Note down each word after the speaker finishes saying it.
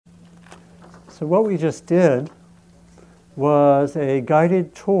So what we just did was a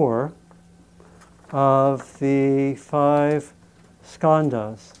guided tour of the 5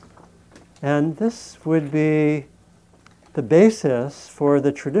 skandhas. And this would be the basis for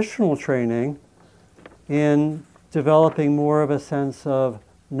the traditional training in developing more of a sense of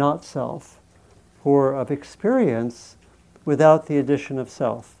not self, or of experience without the addition of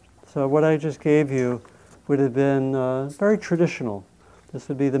self. So what I just gave you would have been very traditional. This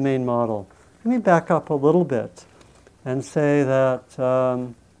would be the main model. Let me back up a little bit and say that,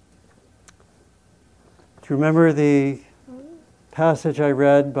 do you remember the passage I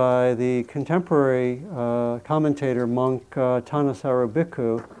read by the contemporary commentator, monk Anattā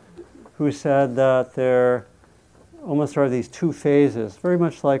Bhikkhu, who said that there almost are these 2 phases, very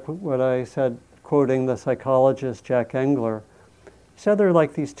much like what I said, quoting the psychologist Jack Engler. He said there are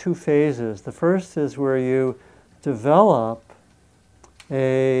like these 2 phases. The first is where you develop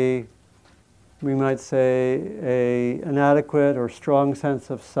we might say, an adequate or strong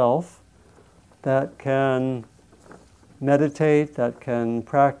sense of self that can meditate, that can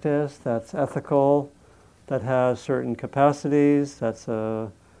practice, that's ethical, that has certain capacities, that's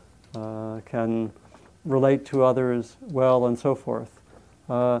can relate to others well, and so forth.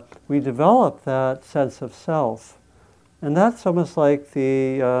 We develop that sense of self, and that's almost like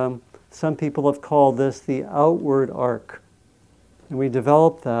some people have called this the outward arc. And we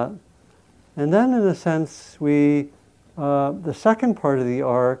develop that. And then, in a sense, the second part of the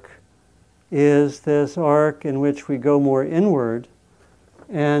arc is this arc in which we go more inward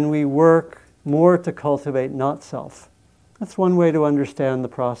and we work more to cultivate not self. That's one way to understand the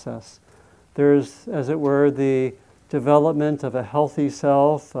process. There's, as it were, the development of a healthy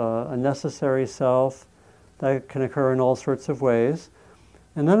self, a necessary self that can occur in all sorts of ways.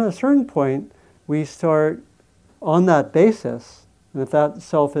 And then at a certain point, we start on that basis, and if that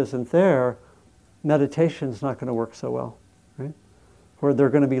self isn't there, meditation's not going to work so well, right? Or there are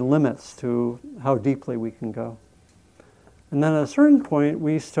going to be limits to how deeply we can go. And then at a certain point,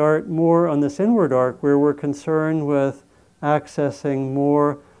 we start more on this inward arc where we're concerned with accessing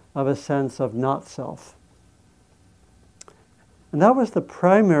more of a sense of not self. And that was the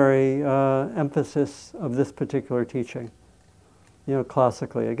primary emphasis of this particular teaching.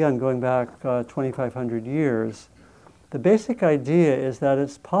 Classically, again, going back 2,500 years, the basic idea is that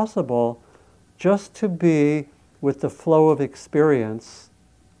it's possible just to be with the flow of experience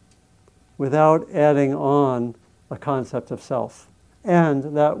without adding on a concept of self.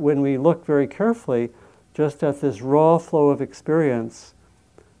 And that when we look very carefully just at this raw flow of experience,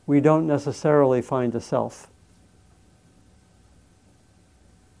 we don't necessarily find a self.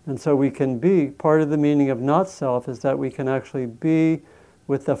 And so we can be, part of the meaning of not self is that we can actually be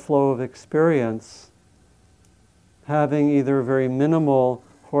with the flow of experience, having either very minimal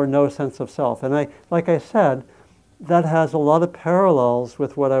or no sense of self. And like I said, that has a lot of parallels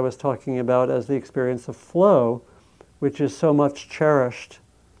with what I was talking about as the experience of flow, which is so much cherished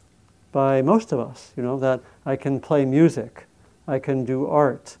by most of us. That I can play music, I can do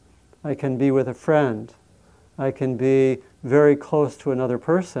art, I can be with a friend, I can be very close to another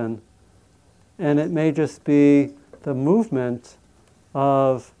person, and it may just be the movement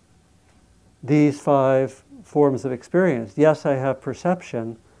of these 5 forms of experience. Yes, I have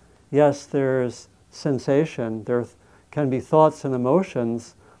perception. Yes, there's sensation. There can be thoughts and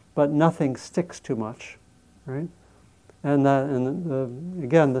emotions, but nothing sticks too much, right? And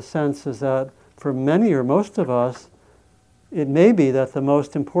again, the sense is that for many or most of us, it may be that the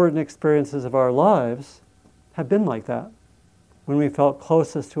most important experiences of our lives have been like that, when we felt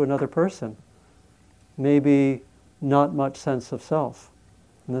closest to another person. Maybe not much sense of self,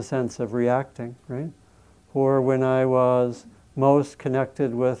 in the sense of reacting, right? Or when I was most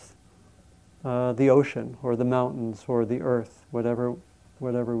connected with the ocean, or the mountains, or the earth, whatever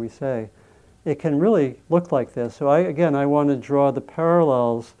we say. It can really look like this. So I want to draw the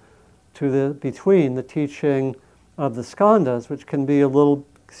parallels between the teaching of the skandhas, which can be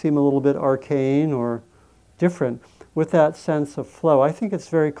seem a little bit arcane or different, with that sense of flow. I think it's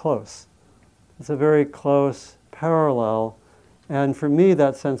very close. It's a very close parallel. And for me,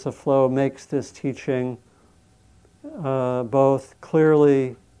 that sense of flow makes this teaching both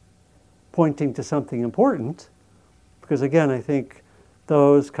clearly pointing to something important, because again, I think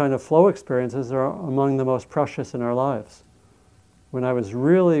those kind of flow experiences are among the most precious in our lives. When I was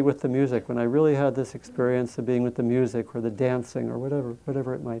really with the music, when I really had this experience of being with the music or the dancing or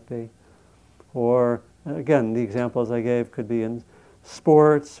whatever it might be. Or again, the examples I gave could be in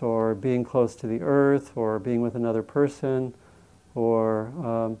sports, or being close to the earth, or being with another person,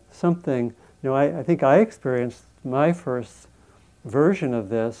 or something. I think I experienced my first version of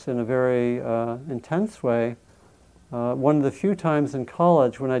this in a very intense way one of the few times in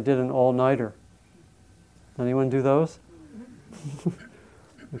college when I did an all-nighter. Anyone do those?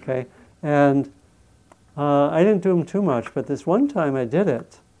 Okay. And I didn't do them too much, but this one time I did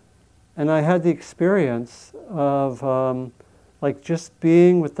it. And I had the experience of like just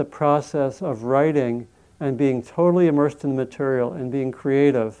being with the process of writing and being totally immersed in the material and being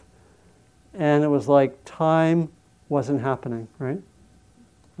creative. And it was like time wasn't happening, right?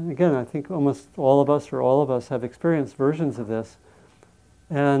 And again, I think almost all of us have experienced versions of this.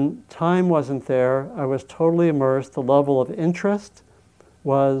 And time wasn't there. I was totally immersed. The level of interest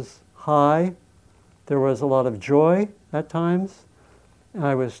was high. There was a lot of joy at times.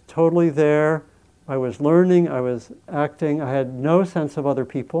 I was totally there. I was learning. I was acting. I had no sense of other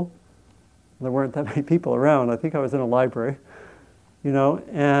people. There weren't that many people around. I think I was in a library, you know.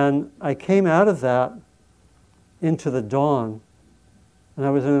 And I came out of that into the dawn, and I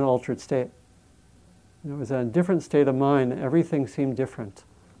was in an altered state. It was in a different state of mind. Everything seemed different,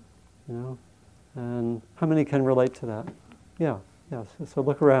 you know. And how many can relate to that? Yeah, yes. So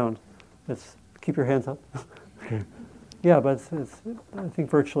look around. Keep your hands up. Okay. Yeah, but it's I think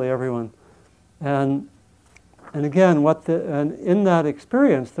virtually everyone. And again, and in that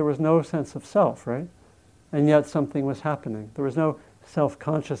experience, there was no sense of self, right? And yet something was happening. There was no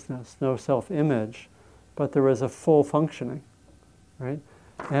self-consciousness, no self-image, but there was a full functioning, right?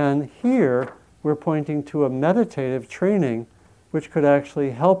 And here, we're pointing to a meditative training which could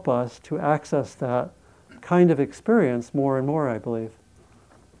actually help us to access that kind of experience more and more, I believe.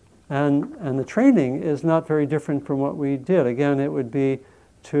 And the training is not very different from what we did. Again, it would be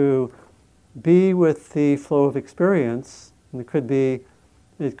to be with the flow of experience. And it could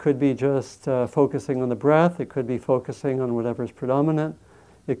be just focusing on the breath. It could be focusing on whatever's predominant.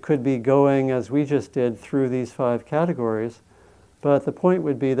 It could be going, as we just did, through these 5 categories. But the point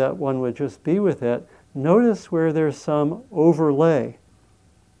would be that one would just be with it. Notice where there's some overlay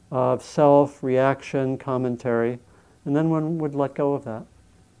of self, reaction, commentary, and then one would let go of that.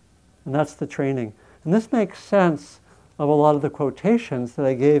 And that's the training. And this makes sense of a lot of the quotations that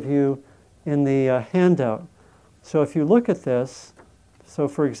I gave you in the handout. So if you look at this, so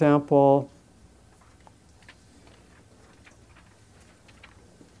for example,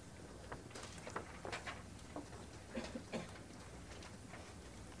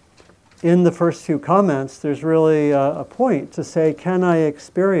 in the first few comments, there's really a point to say, can I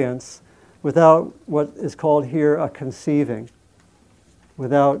experience without what is called here a conceiving?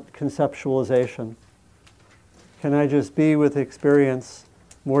 Without conceptualization? Can I just be with experience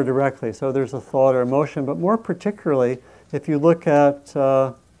more directly? So there's a thought or emotion, but more particularly, if you look at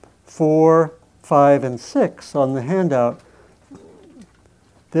 4, 5, and 6 on the handout,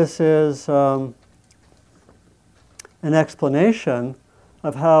 this is an explanation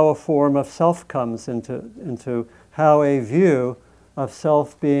of how a form of self comes into how a view of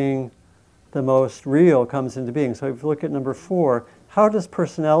self being the most real comes into being. So if you look at number 4, how does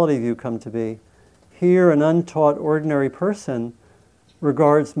personality view come to be? Here, an untaught, ordinary person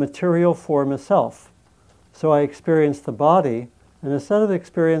regards material form as self. So I experience the body, and instead of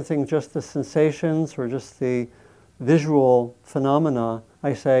experiencing just the sensations or just the visual phenomena,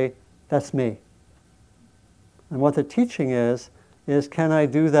 I say, that's me. And what the teaching is can I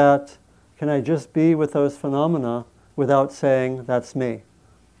do that? Can I just be with those phenomena without saying, that's me?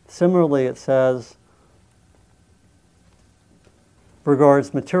 Similarly, it says,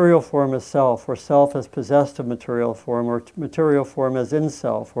 regards material form as self, or self as possessed of material form, or material form as in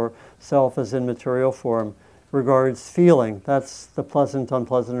self, or self as in material form. Regards feeling, that's the pleasant,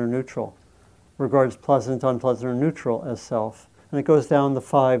 unpleasant, or neutral. Regards pleasant, unpleasant, or neutral as self. And it goes down the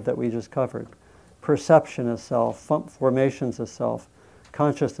 5 that we just covered. Perception as self, formations as self,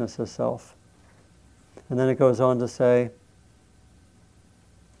 consciousness as self. And then it goes on to say,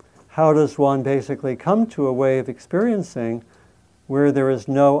 how does one basically come to a way of experiencing where there is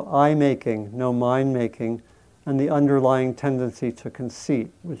no I-making, no mind-making, and the underlying tendency to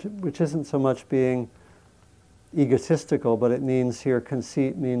conceit, which isn't so much being egotistical, but it means here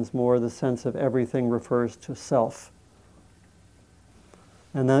conceit means more the sense of everything refers to self.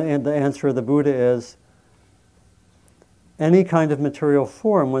 And the answer of the Buddha is, any kind of material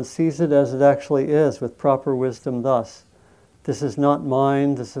form, one sees it as it actually is, with proper wisdom thus. This is not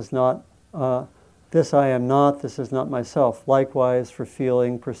mine, this is not, this I am not, this is not myself. Likewise for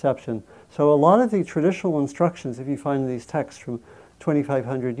feeling, perception. So a lot of the traditional instructions, if you find these texts from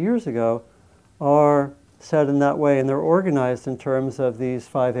 2,500 years ago, are said in that way, and they're organized in terms of these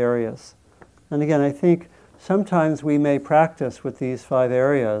 5 areas. And again, I think sometimes we may practice with these 5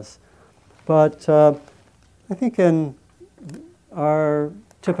 areas, but I think in our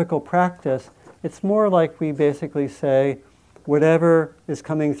typical practice, it's more like we basically say, whatever is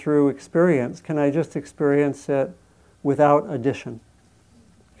coming through experience, can I just experience it without addition?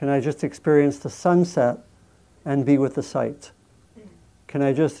 Can I just experience the sunset and be with the sight? Can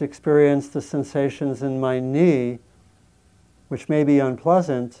I just experience the sensations in my knee, which may be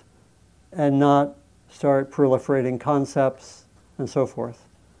unpleasant, and not start proliferating concepts and so forth?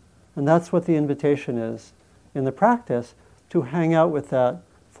 And that's what the invitation is in the practice, to hang out with that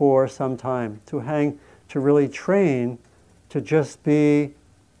for some time, to really train to just be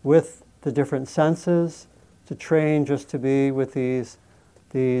with the different senses, to train just to be with these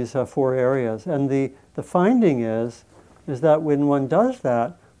four areas. And the finding is that when one does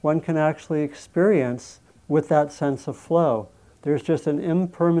that, one can actually experience with that sense of flow. There's just an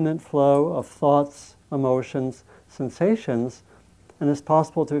impermanent flow of thoughts, emotions, sensations, and it's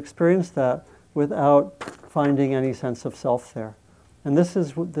possible to experience that without finding any sense of self there. And this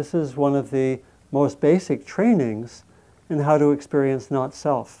is one of the most basic trainings in how to experience not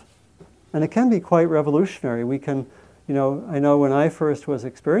self. And it can be quite revolutionary. We can, I know when I first was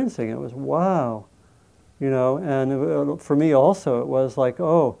experiencing it, it was wow, and for me also it was like,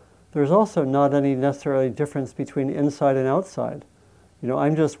 oh, there's also not any necessarily difference between inside and outside.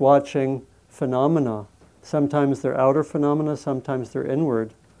 I'm just watching phenomena. Sometimes they're outer phenomena, sometimes they're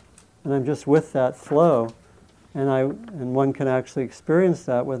inward. And I'm just with that flow. And one can actually experience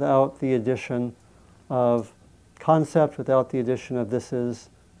that without the addition of concept, without the addition of this is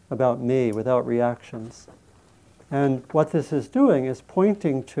about me, without reactions. And what this is doing is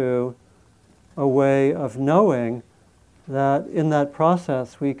pointing to a way of knowing that in that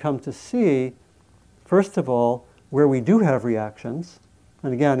process we come to see, first of all, where we do have reactions.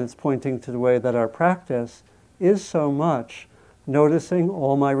 And again, it's pointing to the way that our practice is so much noticing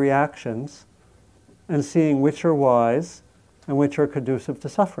all my reactions and seeing which are wise and which are conducive to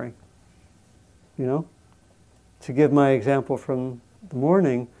suffering. To give my example from the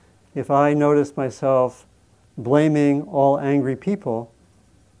morning, if I notice myself blaming all angry people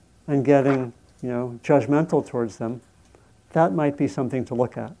and getting, judgmental towards them, that might be something to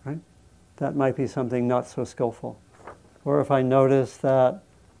look at, right? That might be something not so skillful. Or if I notice that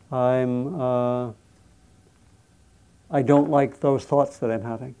I don't like those thoughts that I'm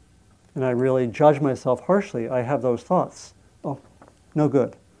having, and I really judge myself harshly, I have those thoughts. Oh, no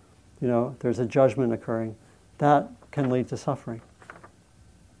good. There's a judgment occurring. That can lead to suffering.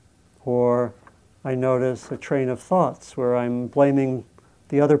 Or I notice a train of thoughts where I'm blaming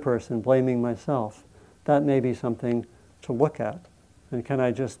the other person, blaming myself. That may be something to look at. And can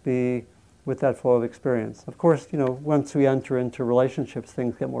I just be with that flow of experience? Of course, once we enter into relationships,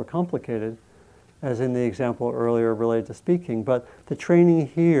 things get more complicated, as in the example earlier related to speaking. But the training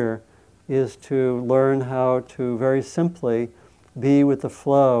here is to learn how to very simply be with the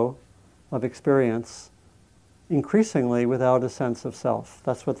flow of experience, increasingly without a sense of self.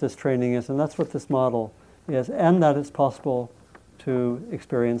 That's what this training is, and that's what this model is, and that it's possible to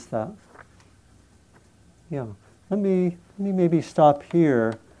experience that. Yeah. Let me maybe stop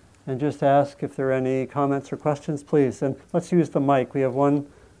here and just ask if there are any comments or questions, please. And let's use the mic. We have one.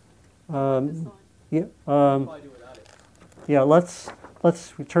 Yeah. Let's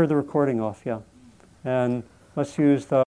turn the recording off. Yeah, and let's use the.